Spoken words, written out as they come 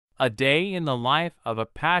A day in the life of a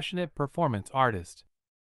passionate performance artist.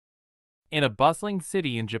 In a bustling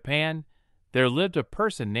city in Japan, there lived a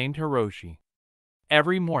person named Hiroshi.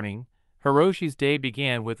 Every morning, Hiroshi's day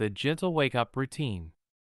began with a gentle wake-up routine.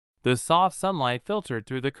 The soft sunlight filtered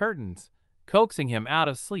through the curtains, coaxing him out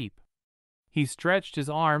of sleep. He stretched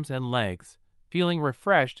his arms and legs, feeling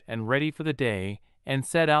refreshed and ready for the day, and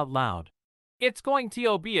said out loud, "It's going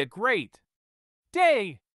to be a great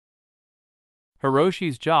day!"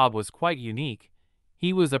 Hiroshi's job was quite unique.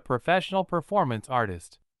 He was a professional performance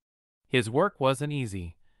artist. His work wasn't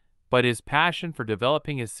easy, but his passion for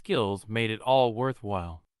developing his skills made it all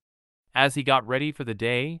worthwhile. As he got ready for the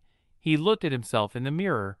day, he looked at himself in the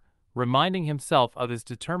mirror, reminding himself of his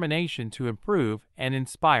determination to improve and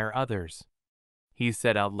inspire others. He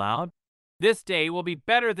said out loud, "This day will be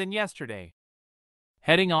better than yesterday."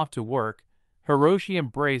 Heading off to work, Hiroshi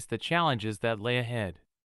embraced the challenges that lay ahead.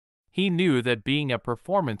 He knew that being a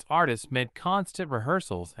performance artist meant constant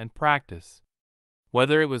rehearsals and practice.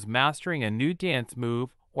 Whether it was mastering a new dance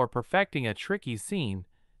move or perfecting a tricky scene,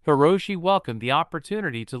 Hiroshi welcomed the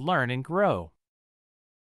opportunity to learn and grow.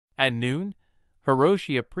 At noon,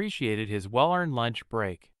 Hiroshi appreciated his well-earned lunch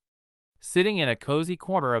break. Sitting in a cozy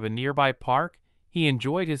corner of a nearby park, he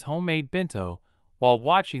enjoyed his homemade bento while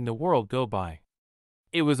watching the world go by.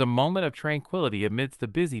 It was a moment of tranquility amidst the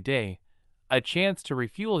busy day, a chance to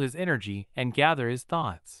refuel his energy and gather his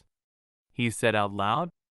thoughts. He said out loud,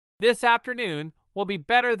 "This afternoon will be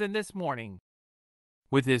better than this morning."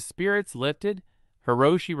 With his spirits lifted,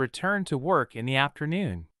 Hiroshi returned to work in the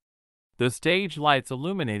afternoon. The stage lights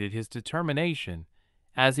illuminated his determination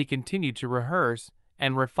as he continued to rehearse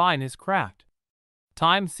and refine his craft.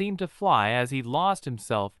 Time seemed to fly as he lost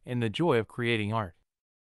himself in the joy of creating art.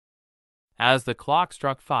 As the clock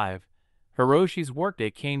struck 5, Hiroshi's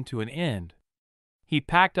workday came to an end. He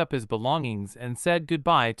packed up his belongings and said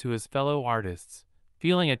goodbye to his fellow artists,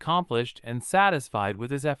 feeling accomplished and satisfied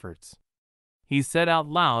with his efforts. He said out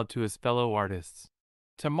loud to his fellow artists,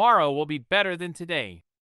 "Tomorrow will be better than today."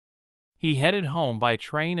 He headed home by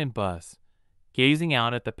train and bus, gazing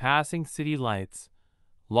out at the passing city lights,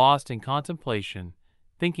 lost in contemplation,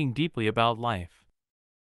 thinking deeply about life.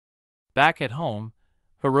 Back at home,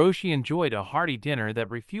 Hiroshi enjoyed a hearty dinner that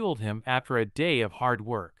refueled him after a day of hard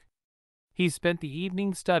work. He spent the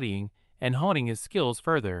evening studying and honing his skills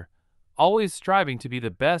further, always striving to be the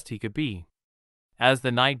best he could be. As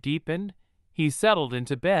the night deepened, he settled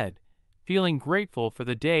into bed, feeling grateful for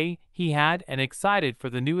the day he had and excited for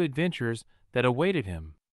the new adventures that awaited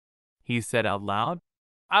him. He said out loud,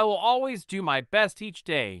 "I will always do my best each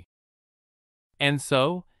day." And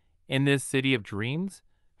so, in this city of dreams,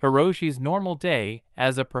 Hiroshi's normal day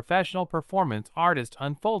as a professional performance artist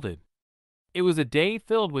unfolded. It was a day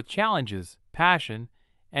filled with challenges, passion,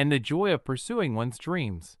 and the joy of pursuing one's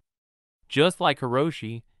dreams. Just like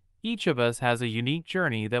Hiroshi, each of us has a unique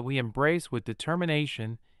journey that we embrace with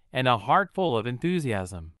determination and a heart full of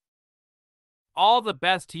enthusiasm. All the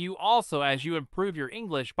best to you also as you improve your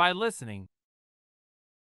English by listening.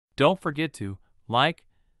 Don't forget to like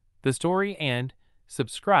the story and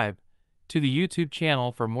subscribe to the YouTube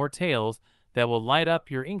channel for more tales that will light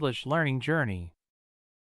up your English learning journey.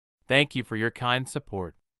 Thank you for your kind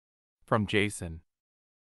support. From Jason.